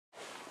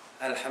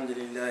الحمد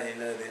لله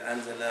الذي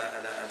أنزل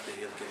على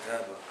عبده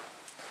الكتاب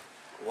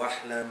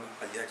واحلم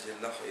أن يجعل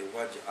له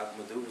وجه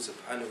مدعو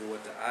سبحانه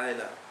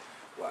وتعالى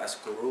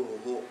وأشكره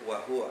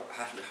وهو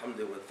أهل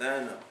الحمد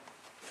والثناء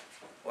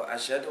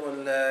وأشهد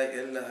أن لا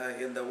إله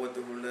إلا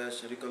وحده لا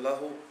شريك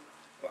له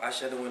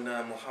وأشهد أن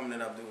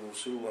محمدا عبده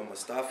ورسوله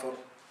ومصطفى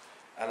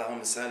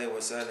اللهم صل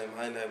وسلم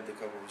على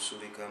عبدك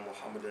ورسولك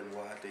محمد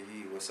وآله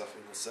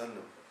وصحبه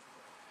وسلم.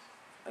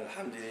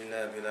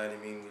 Alhamdulillah bil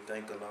alamin. We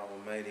thank Allah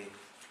Almighty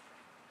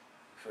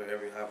for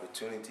every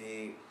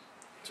opportunity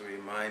to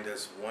remind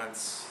us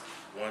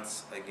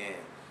once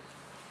again.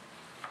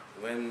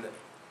 When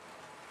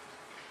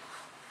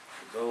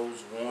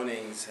those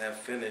warnings have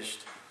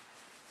finished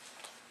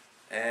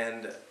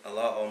and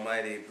Allah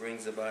Almighty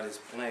brings about His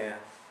plan,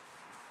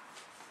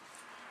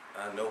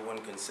 no one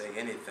can say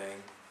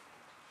anything,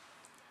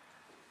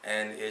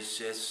 and it's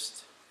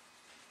just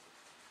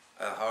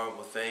a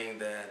horrible thing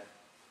that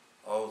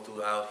all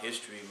throughout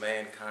history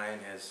mankind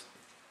has,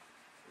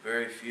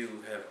 very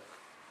few have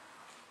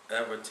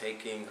ever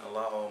taken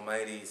Allah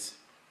Almighty's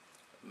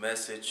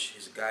message,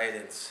 His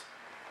guidance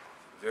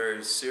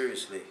very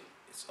seriously.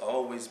 It's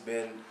always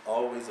been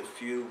a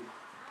few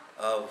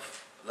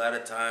of a lot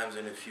of times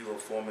in a few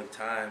of former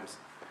times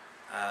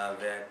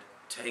that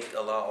take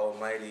Allah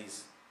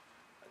Almighty's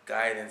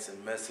guidance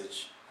and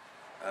message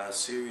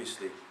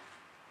seriously.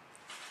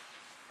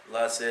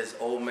 Allah says,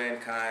 "O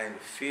mankind,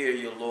 fear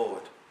your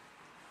Lord,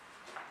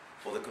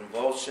 for the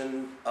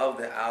convulsion of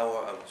the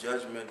hour of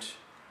judgment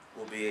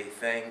will be a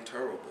thing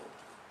terrible.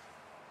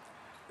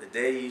 The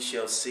day ye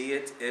shall see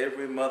it,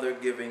 every mother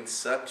giving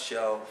suck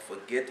shall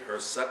forget her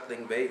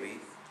suckling baby,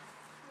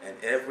 and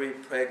every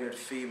pregnant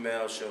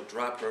female shall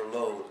drop her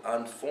load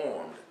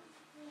unformed.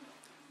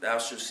 Thou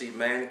shalt see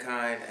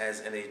mankind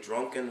as in a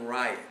drunken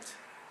riot,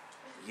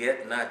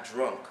 yet not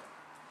drunk,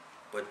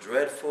 but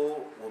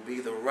dreadful will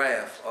be the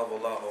wrath of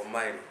Allah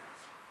Almighty.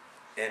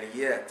 And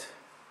yet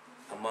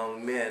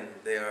among men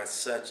there are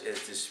such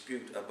as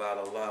dispute about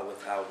Allah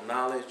without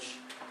knowledge,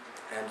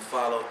 and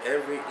follow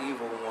every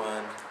evil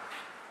one,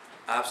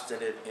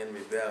 obstinate in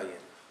rebellion.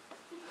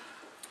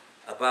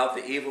 About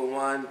the evil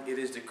one it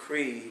is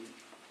decreed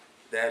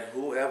that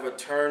whoever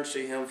turns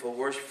to him for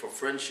worship, for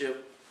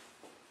friendship,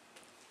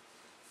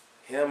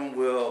 him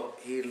will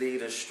he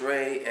lead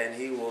astray, and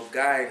he will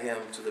guide him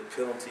to the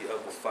penalty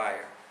of the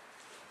fire."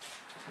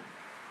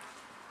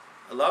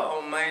 Allah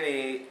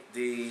Almighty,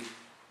 the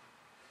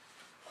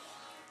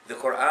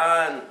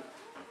Quran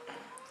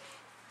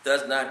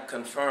does not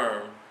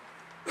confirm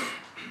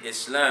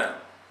Islam.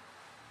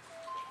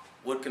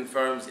 What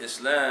confirms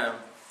Islam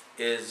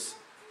is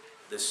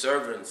the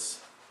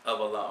servants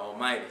of Allah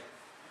Almighty.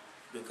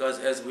 Because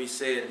as we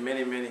said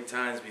many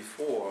times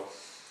before,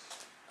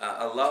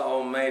 Allah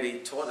Almighty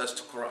taught us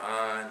the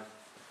Quran.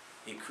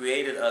 He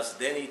created us,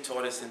 then He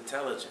taught us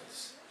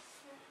intelligence.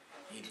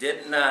 He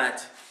did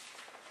not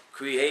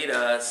create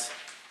us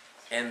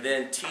and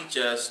then teach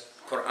us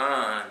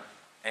Quran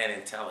and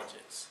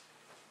intelligence.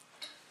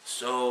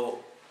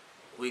 So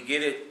we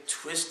get it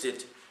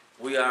twisted.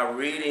 We are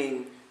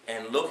reading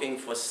and looking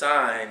for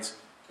signs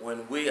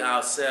when we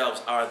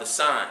ourselves are the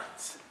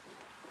signs.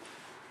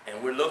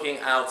 And we're looking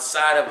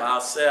outside of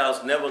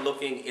ourselves, never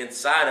looking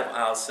inside of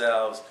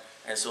ourselves,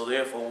 and so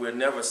therefore we're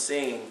never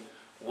seeing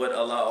what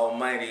Allah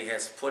Almighty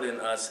has put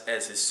in us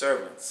as His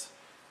servants.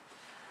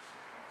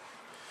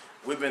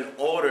 We've been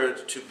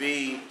ordered to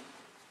be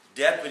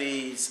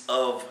deputies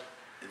of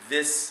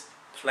this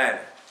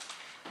planet.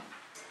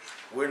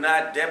 We're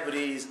not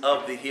deputies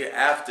of the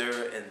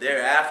hereafter and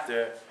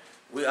thereafter.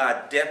 We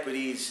are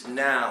deputies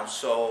now.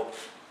 So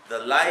the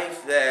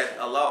life that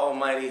Allah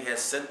Almighty has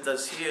sent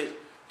us here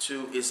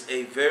to is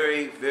a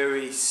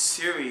very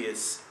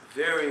serious,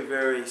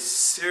 very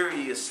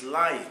serious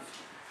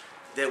life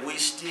that we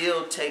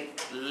still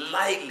take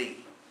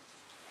lightly.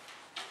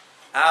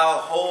 Our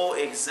whole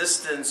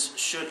existence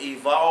should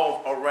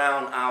evolve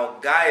around our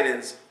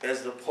guidance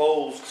as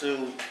opposed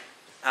to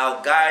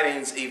our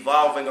guidance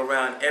evolving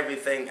around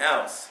everything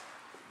else.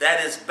 That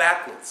is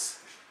backwards.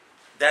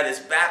 That is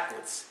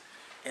backwards.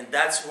 And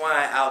that's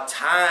why our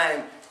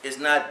time is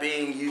not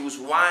being used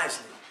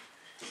wisely.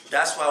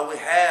 That's why we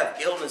have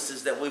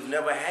illnesses that we've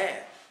never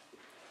had.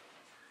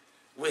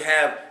 We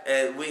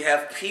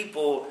have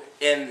people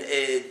in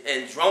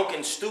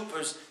drunken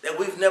stupors that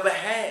we've never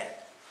had.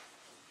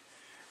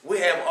 We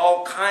have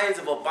all kinds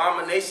of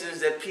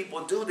abominations that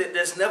people do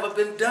that's never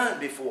been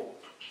done before.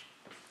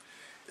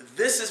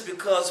 This is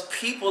because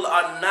people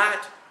are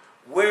not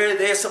where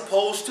they're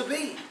supposed to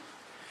be.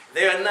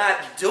 They're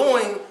not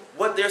doing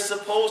what they're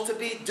supposed to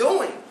be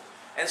doing.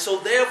 And so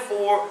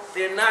therefore,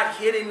 they're not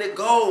hitting the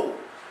goal.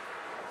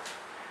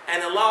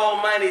 And Allah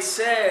Almighty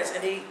says,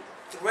 and He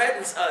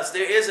threatens us,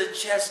 there is a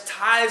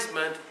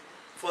chastisement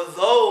for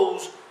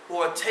those who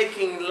are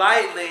taking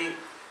lightly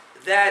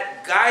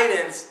that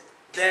guidance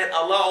that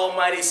Allah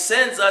Almighty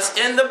sends us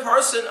in the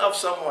person of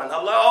someone.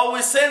 Allah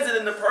always sends it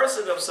in the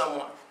person of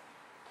someone.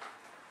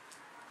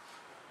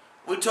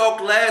 We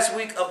talked last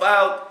week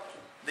about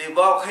the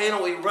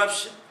volcano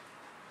eruption.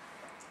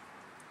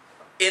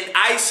 in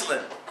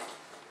Iceland.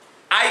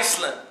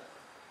 Iceland.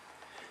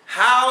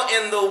 How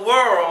in the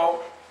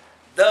world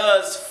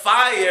does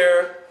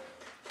fire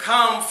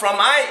come from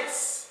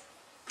ice?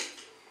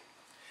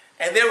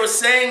 And they were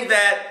saying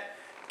that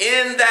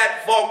in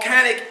that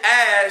volcanic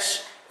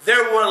ash,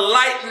 there were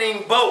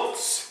lightning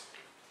bolts.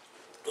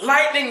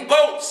 Lightning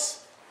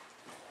bolts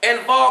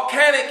and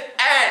volcanic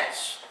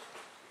ash.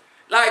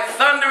 Like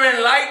thunder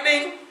and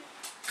lightning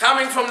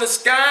coming from the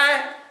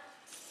sky.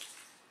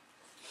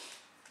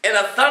 In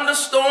a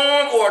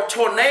thunderstorm or a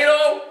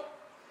tornado.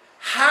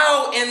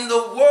 How in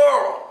the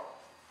world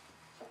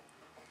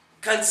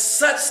can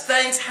such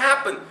things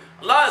happen?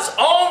 Allah is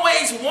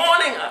always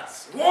warning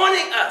us,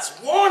 warning us,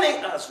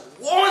 warning us,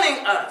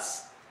 warning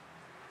us.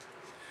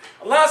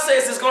 Allah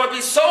says it's going to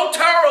be so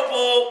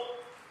terrible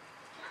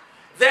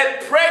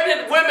that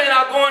pregnant women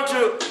are going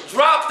to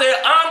drop their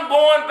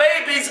unborn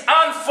babies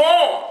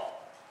unformed.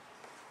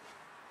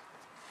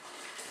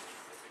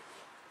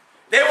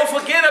 They will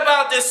forget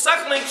about their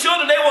suckling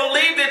children. They will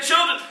leave their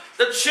children.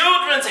 The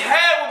children's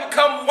hair will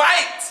become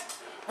white.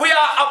 We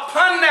are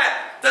upon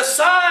that. The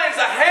signs,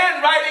 the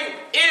handwriting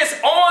is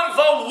on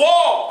the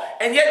wall.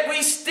 And yet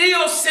we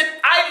still sit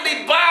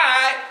idly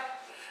by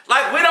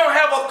like we don't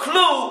have a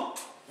clue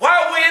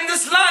why we're in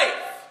this life.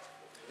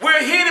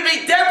 We're here to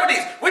be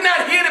deputies. We're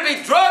not here to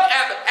be drug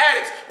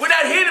addicts. We're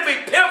not here to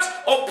be pimps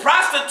or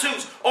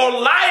prostitutes or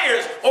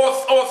liars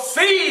or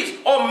thieves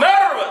or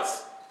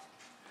murderers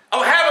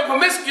or having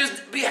promiscuous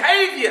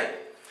behavior.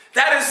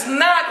 That is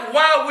not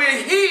why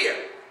we're here.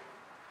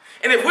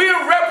 And if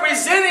we're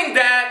representing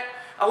that,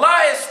 Allah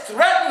has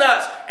threatened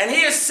us. And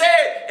He has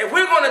said, if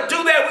we're going to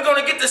do that, we're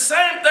going to get the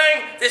same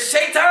thing that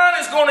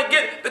Shaitan is going to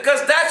get,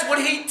 because that's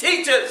what he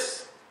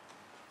teaches.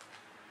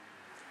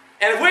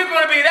 And if we're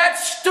going to be that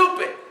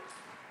stupid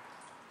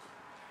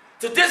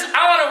to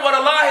dishonor what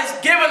Allah has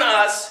given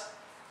us,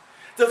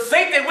 to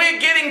think that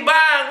we're getting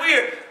by and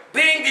we're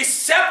being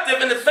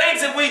deceptive in the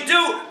things that we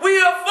do,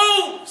 we are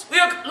fools. We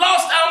have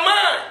lost our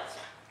minds.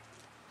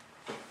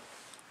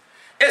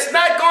 It's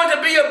not going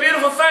to be a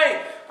beautiful thing.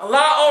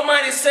 Allah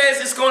Almighty says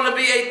it's going to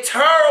be a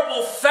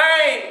terrible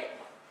thing.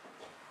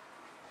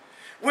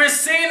 We're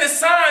seeing the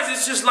signs.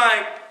 It's just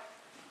like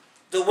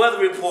the weather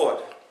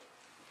report.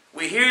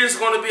 We hear it's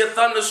going to be a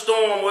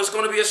thunderstorm or it's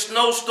going to be a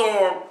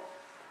snowstorm.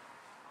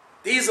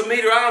 These are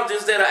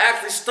meteorologists that are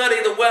actually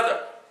studying the weather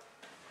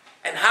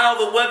and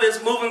how the weather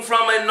is moving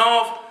from a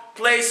north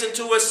place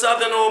into a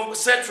southern or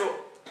central.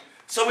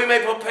 So we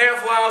may prepare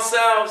for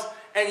ourselves,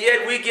 and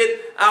yet we get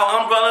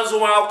our umbrellas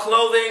or our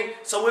clothing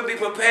so we'll be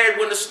prepared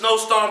when the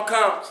snowstorm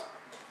comes.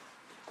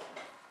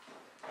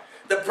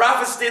 The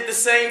prophets did the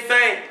same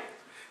thing.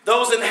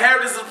 Those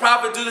inheritors of the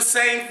prophet do the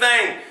same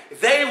thing.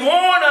 They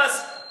warn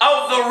us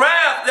of the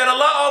wrath that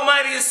Allah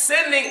Almighty is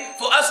sending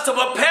for us to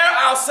prepare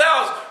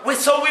ourselves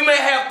so we may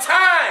have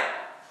time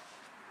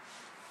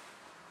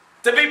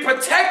to be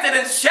protected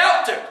and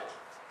sheltered.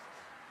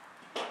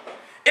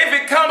 If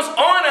it comes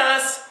on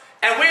us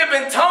and we have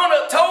been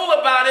told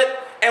about it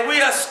and we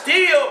are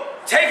still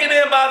taken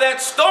in by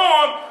that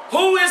storm,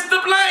 who is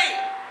to blame?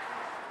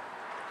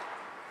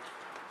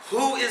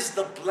 Who is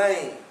the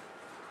blame?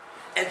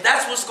 And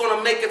that's what's going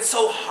to make it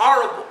so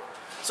horrible.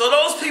 So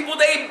those people,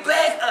 they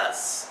beg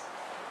us.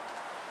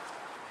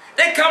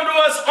 They come to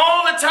us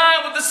all the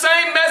time with the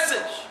same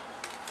message.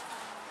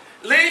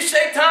 Leave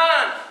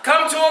Shaitan.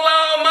 Come to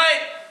Allah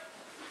Almighty.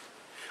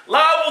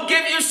 Allah will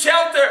give you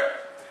shelter.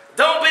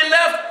 Don't be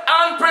left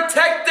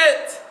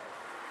unprotected.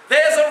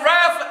 There's a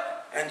wrath.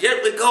 And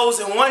yet it goes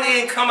in one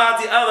ear and come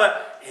out the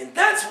other. And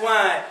that's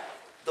why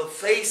the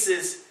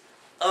faces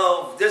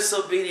of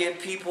disobedient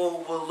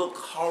people will look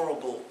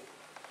horrible.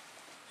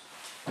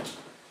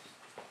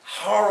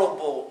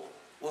 Horrible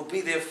will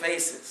be their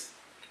faces.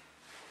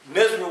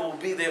 Miserable will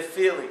be their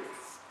feelings.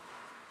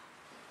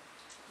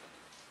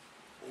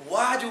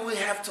 Why do we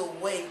have to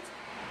wait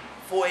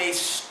for a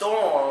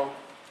storm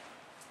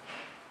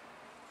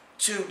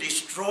to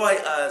destroy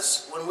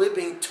us when we're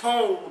being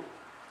told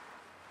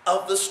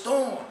of the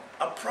storm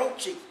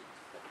approaching?